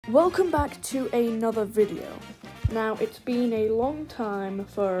Welcome back to another video. Now, it's been a long time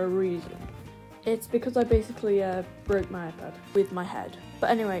for a reason. It's because I basically broke my iPad with my head. But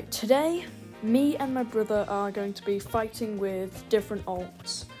anyway, today, me and my brother are going to be fighting with different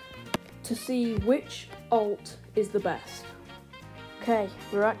alts to see which alt is the best. Okay,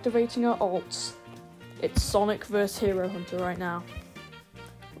 we're activating our alts. It's Sonic vs Hero Hunter right now.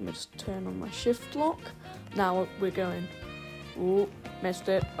 Let me just turn on my shift lock. Now we're going. Ooh, missed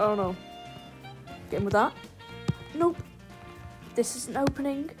it. Oh no. Get in with that. Nope. This isn't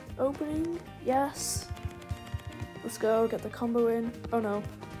opening. Opening. Yes. Let's go. Get the combo in. Oh no.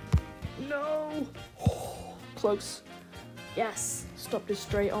 No. Close. Yes. Stopped it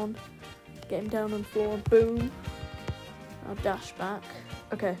straight on. Get him down on the floor. Boom. I'll dash back.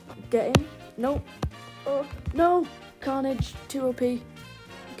 Okay. Get him. Nope. Oh no. Carnage. 2 OP.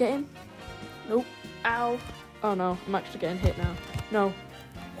 Get him. Nope. Ow. Oh no, I'm actually getting hit now. No.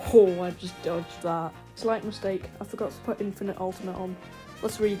 Oh, I just dodged that. Slight mistake. I forgot to put infinite ultimate on.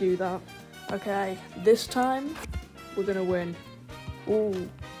 Let's redo that. Okay, this time, we're gonna win. Ooh.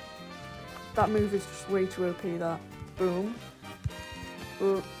 That move is just way too OP, that. Boom.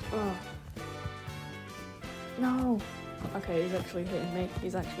 Ooh. Oh. No. Okay, he's actually hitting me.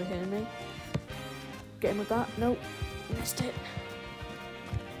 He's actually hitting me. Get him with that. Nope. Missed it.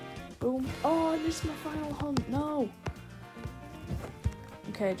 Boom. Oh, I missed my final hunt. No.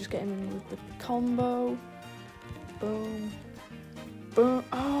 Okay, just get him in with the combo. Boom. Boom.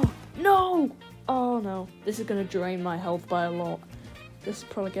 Oh, no. Oh, no. This is going to drain my health by a lot. This will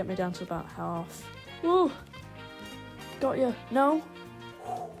probably get me down to about half. Woo. Got ya. No.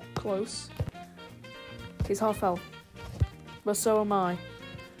 Close. He's half health. But so am I.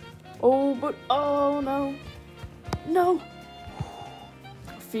 Oh, but... Oh, no. No.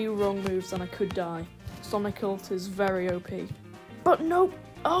 Few wrong moves and I could die. Sonic ult is very OP. But no!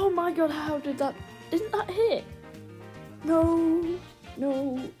 Oh my god, how did that... Didn't that hit? No.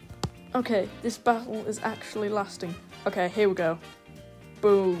 No. Okay, this battle is actually lasting. Okay, here we go.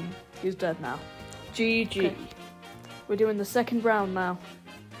 Boom. He's dead now. GG. Okay. We're doing the second round now.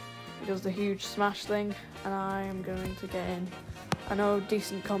 He does the huge smash thing and I'm going to get in. I know,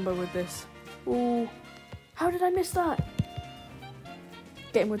 decent combo with this. Ooh. How did I miss that?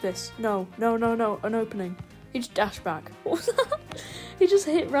 Get him with this. No, no, no, no. An opening. He just dashed back. What was that? He just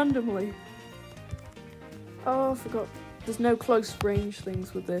hit randomly. Oh, I forgot. There's no close range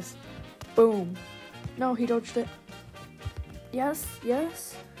things with this. Boom. No, he dodged it. Yes,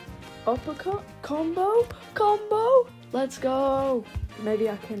 yes. Uppercut. Combo. Combo. Let's go. Maybe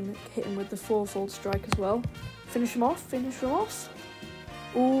I can hit him with the 4-fold strike as well. Finish him off. Finish him off.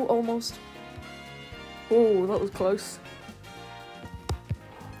 Ooh, almost. Ooh, that was close.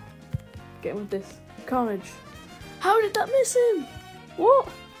 Get him with this. Carnage. How did that miss him? What?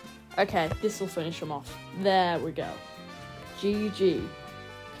 Okay, this will finish him off. There we go. GG.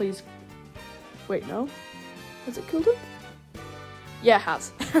 Please. Wait, no? Has it killed him? Yeah, it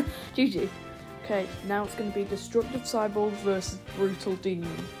has. GG. Okay, now it's going to be Destructive Cyborg versus Brutal Demon.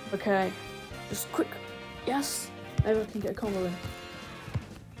 Okay, just quick. Yes. Maybe I can get a combo in.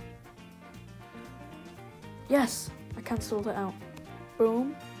 Yes. I cancelled it out.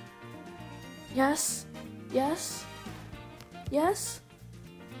 Boom. Yes, yes, yes.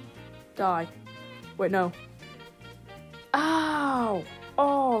 Die. Wait, no. Ow!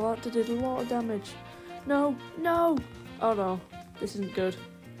 Oh, that did a lot of damage. No, no. Oh no, this isn't good.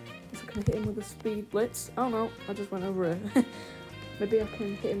 If I can hit him with a speed blitz. Oh no, I just went over it. Maybe I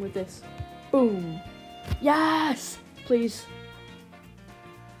can hit him with this. Boom. Yes! Please.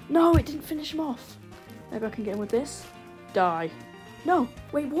 No, it didn't finish him off. Maybe I can get him with this. Die. No,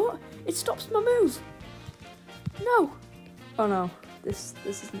 wait, what? It stops my move. No. Oh no, this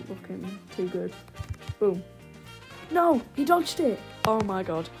isn't looking too good. Boom. No, he dodged it. Oh my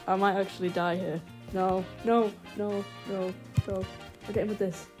god, I might actually die here. No, no, no, no, no. I'll get him with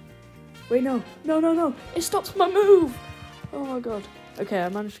this. Wait, no, no, no, no. It stops my move. Oh my god. Okay, I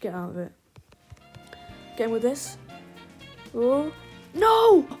managed to get out of it. Get him with this. Oh,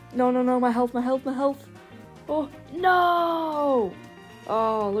 no. No, no, no, my health, my health, my health. Oh, no.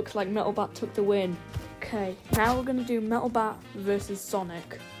 Oh, looks like Metal Bat took the win. Okay, now we're going to do Metal Bat versus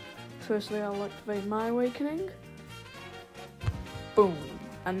Sonic. Firstly, I'll activate my awakening. Boom.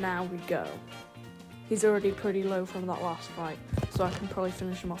 And now we go. He's already pretty low from that last fight, so I can probably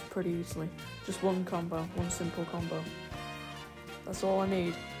finish him off pretty easily. Just one combo, one simple combo. That's all I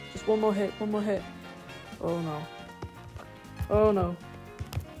need. Just one more hit, one more hit. Oh no. Oh no.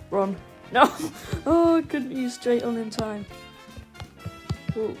 Run. No! Oh, I couldn't use straight on in time.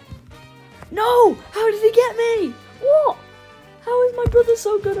 Whoa. No! How did he get me? What? How is my brother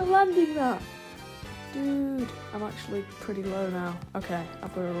so good at landing that? Dude, I'm actually pretty low now. Okay,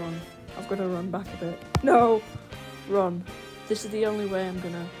 I've got to run. I've got to run back a bit. No! Run. This is the only way I'm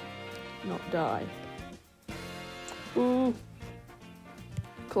gonna not die. Ooh.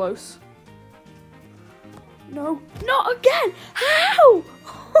 Close. No. Not again! How?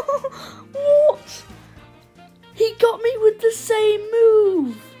 What? He got me with the same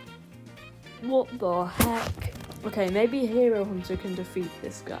move! What the heck? Okay, maybe Hero Hunter can defeat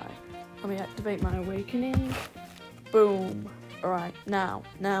this guy. Let me activate my awakening. Boom. Alright,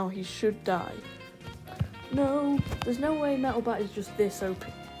 now he should die. No, there's no way Metal Bat is just this OP.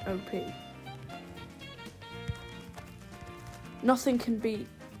 Nothing can beat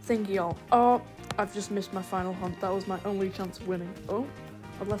Thingy all. Oh, I've just missed my final hunt. That was my only chance of winning. Oh,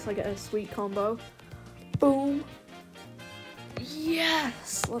 unless I get a sweet combo. Boom.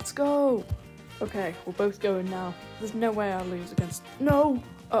 Yes, let's go. Okay, we're both going now. There's no way I lose against... No!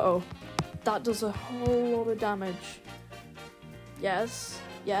 Uh-oh. That does a whole lot of damage. Yes,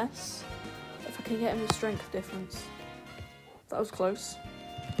 yes. If I can get him the strength difference. That was close.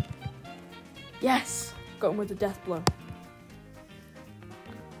 Yes! Got him with the death blow.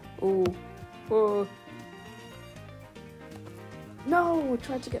 Oh. Oh. No! I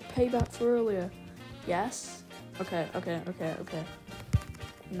tried to get payback for earlier. Yes. Okay.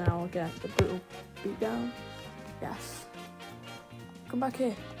 Now I'll get the brutal beat down. Yes. Come back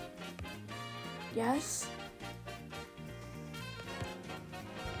here. Yes.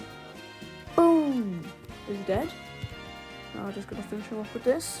 Boom! Is he dead? Now I'm just gonna finish him off with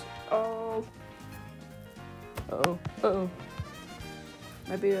this. Oh. Uh-oh. Uh-oh.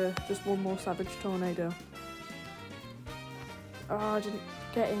 Maybe just one more Savage Tornado. Oh, I didn't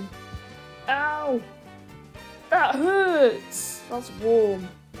get him. Ow! That hurts! That's warm.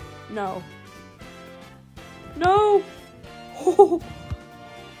 No. No!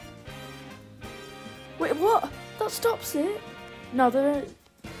 Wait, what? That stops it? No, there's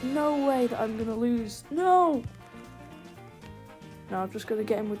no way that I'm gonna lose. No! No, I'm just gonna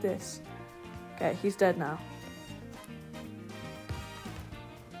get him with this. Okay, he's dead now.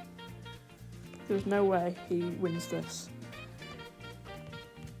 There's no way he wins this.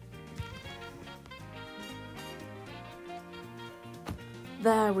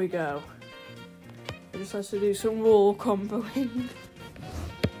 There we go. I just have to do some wall comboing.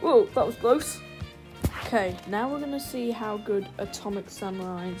 Whoa, that was close. Okay, now we're gonna see how good Atomic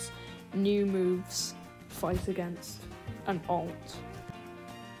Samurai's new moves fight against an alt.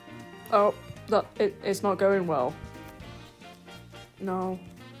 Oh, it's not going well. No.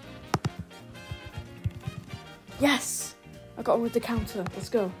 Yes! I got him with the counter. Let's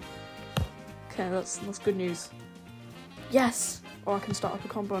go. Okay, that's good news. Yes! Or I can start up a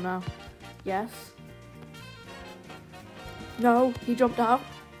combo now. Yes. No, he jumped out.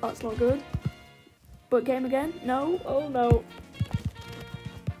 That's not good. But game again? No. Oh no.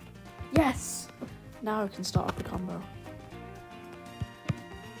 Yes! Now I can start up a combo.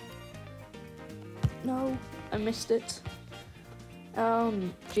 No, I missed it.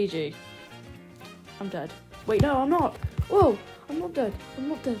 GG. I'm dead. Wait, no, I'm not. Whoa, I'm not dead. I'm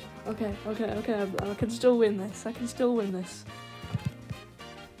not dead. Okay. I can still win this. I can still win this.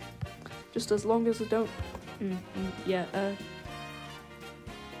 Just as long as I don't...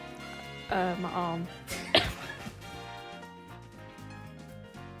 my arm.